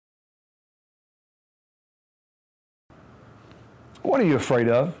What are you afraid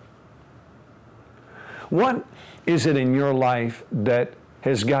of? What is it in your life that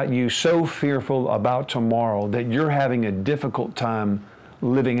has got you so fearful about tomorrow that you're having a difficult time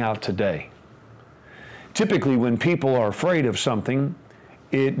living out today? Typically, when people are afraid of something,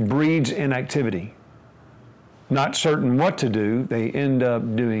 it breeds inactivity. Not certain what to do, they end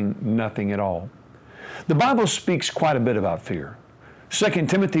up doing nothing at all. The Bible speaks quite a bit about fear. 2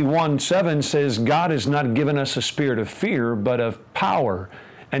 Timothy 1:7 says, God has not given us a spirit of fear, but of power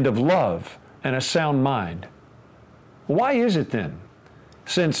and of love and a sound mind. Why is it then,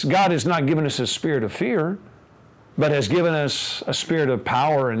 since God has not given us a spirit of fear, but has given us a spirit of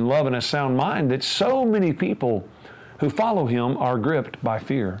power and love and a sound mind, that so many people who follow Him are gripped by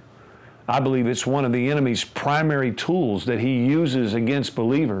fear? I believe it's one of the enemy's primary tools that he uses against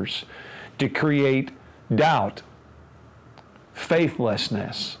believers to create doubt,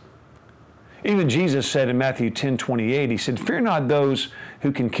 faithlessness. Even Jesus said in Matthew 10:28, He said, fear not those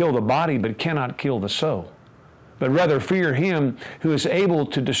who can kill the body but cannot kill the soul, but rather fear Him who is able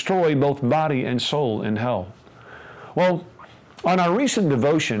to destroy both body and soul in hell. Well, on our recent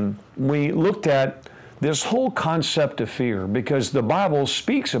devotion, we looked at this whole concept of fear because the Bible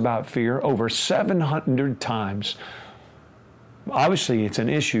speaks about fear over 700 times. Obviously, it's an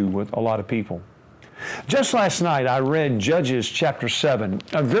issue with a lot of people. Just last night, I read Judges chapter 7,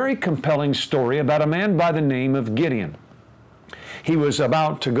 a very compelling story about a man by the name of Gideon. He was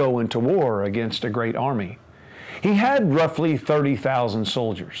about to go into war against a great army. He had roughly 30,000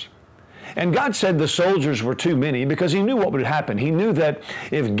 soldiers. And God said the soldiers were too many because He knew what would happen. He knew that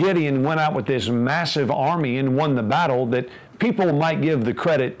if Gideon went out with this massive army and won the battle, that people might give the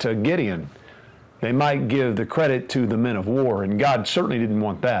credit to Gideon. They might give the credit to the men of war, and God certainly didn't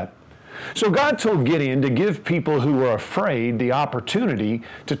want that. So God told Gideon to give people who were afraid the opportunity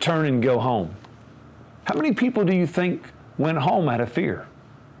to turn and go home. How many people do you think went home out of fear?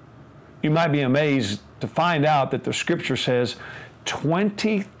 You might be amazed to find out that the Scripture says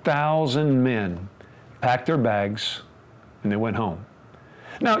 20,000 men packed their bags and they went home.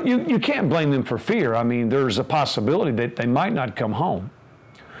 Now, you can't blame them for fear. I mean, there's a possibility that they might not come home.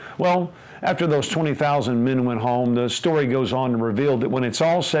 Well, after those 20,000 men went home, the story goes on to reveal that when it's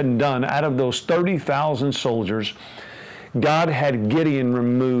all said and done, out of those 30,000 soldiers, God had Gideon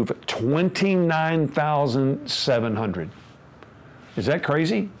remove 29,700. Is that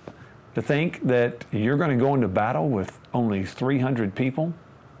crazy? To think that you're going to go into battle with only 300 people?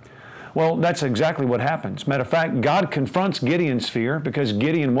 Well, that's exactly what happens. Matter of fact, God confronts Gideon's fear because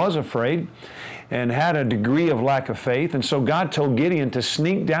Gideon was afraid and had a degree of lack of faith. And so God told Gideon to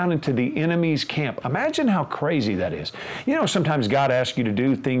sneak down into the enemy's camp. Imagine how crazy that is. You know, sometimes God asks you to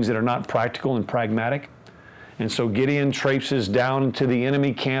do things that are not practical and pragmatic. And so Gideon traipses down into the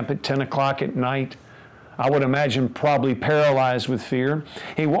enemy camp at 10 o'clock at night. I would imagine probably paralyzed with fear.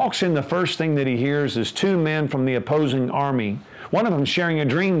 He walks in, the first thing that he hears is two men from the opposing army, one of them sharing a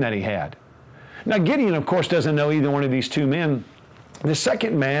dream that he had. Now Gideon, of course, doesn't know either one of these two men. The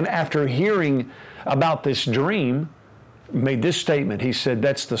second man, after hearing about this dream, made this statement. He said,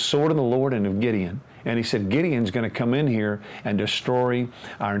 that's the sword of the Lord and of Gideon. And he said, Gideon's going to come in here and destroy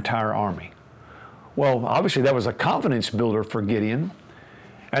our entire army. Well, obviously that was a confidence builder for Gideon.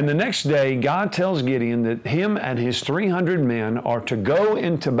 And the next day, God tells Gideon that him and his 300 men are to go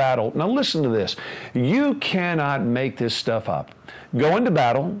into battle. Now listen to this. You cannot make this stuff up. Go into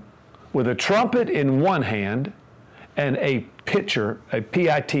battle with a trumpet in one hand and a pitcher, a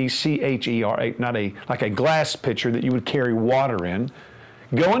P-I-T-C-H-E-R, not like a glass pitcher that you would carry water in.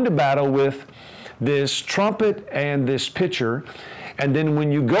 Go into battle with this trumpet and this pitcher. And then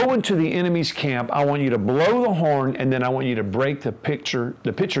when you go into the enemy's camp, I want you to blow the horn, and then I want you to break the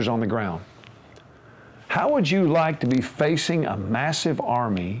pitchers on the ground. How would you like to be facing a massive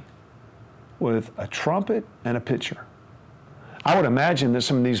army with a trumpet and a pitcher? I would imagine that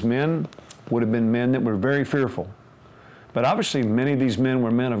some of these men would have been men that were very fearful. But obviously many of these men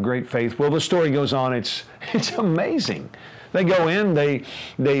were men of great faith. Well, the story goes on. It's amazing. They go in, they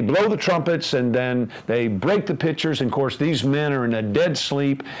blow the trumpets, and then they break the pitchers. And of course, these men are in a dead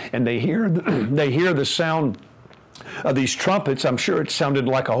sleep, and they hear the sound of these trumpets. I'm sure it sounded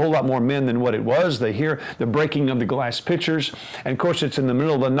like a whole lot more men than what it was. They hear the breaking of the glass pitchers. And of course, it's in the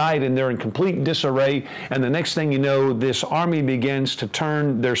middle of the night, and they're in complete disarray. And the next thing you know, this army begins to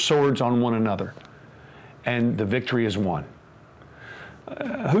turn their swords on one another. And the victory is won.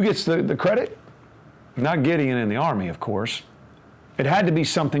 Who gets the credit? Not Gideon and the army, of course. It had to be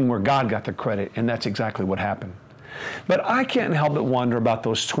something where God got the credit, and that's exactly what happened. But I can't help but wonder about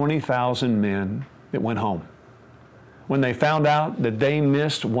those 20,000 men that went home. when they found out that they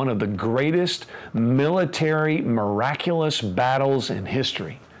missed one of the greatest military miraculous battles in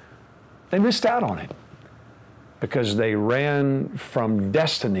history. They missed out on it because they ran from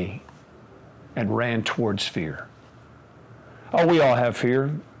destiny and ran towards fear. Oh, we all have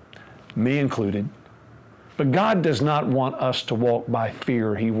fear, me included. But God does not want us to walk by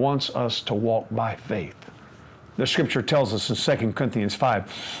fear. He wants us to walk by faith. The scripture tells us in 2 Corinthians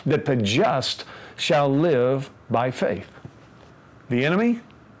 5 that the just shall live by faith. The enemy,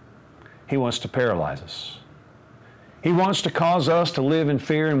 he wants to paralyze us. He wants to cause us to live in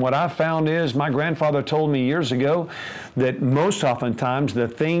fear. And what I found is, my grandfather told me years ago that most oftentimes the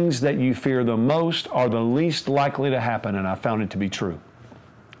things that you fear the most are the least likely to happen. And I found it to be true.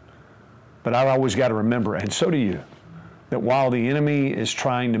 But I've always got to remember, and so do you, that while the enemy is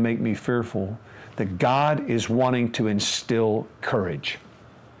trying to make me fearful, that God is wanting to instill courage.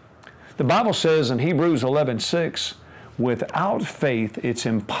 The Bible says in Hebrews 11:6, without faith it's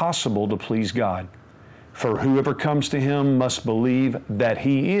impossible to please God. For whoever comes to Him must believe that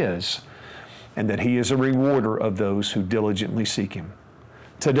He is, and that He is a rewarder of those who diligently seek Him.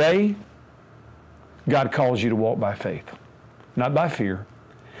 Today, God calls you to walk by faith, not by fear.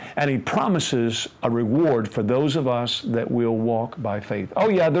 And He promises a reward for those of us that will walk by faith. Oh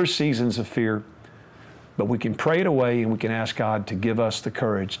yeah, there's seasons of fear, but we can pray it away and we can ask God to give us the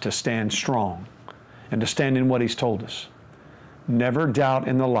courage to stand strong and to stand in what He's told us. Never doubt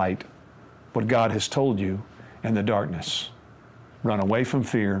in the light what God has told you in the darkness. Run away from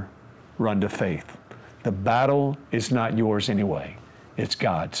fear, run to faith. The battle is not yours anyway. It's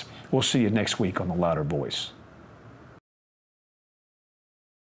God's. We'll see you next week on The Louder Voice.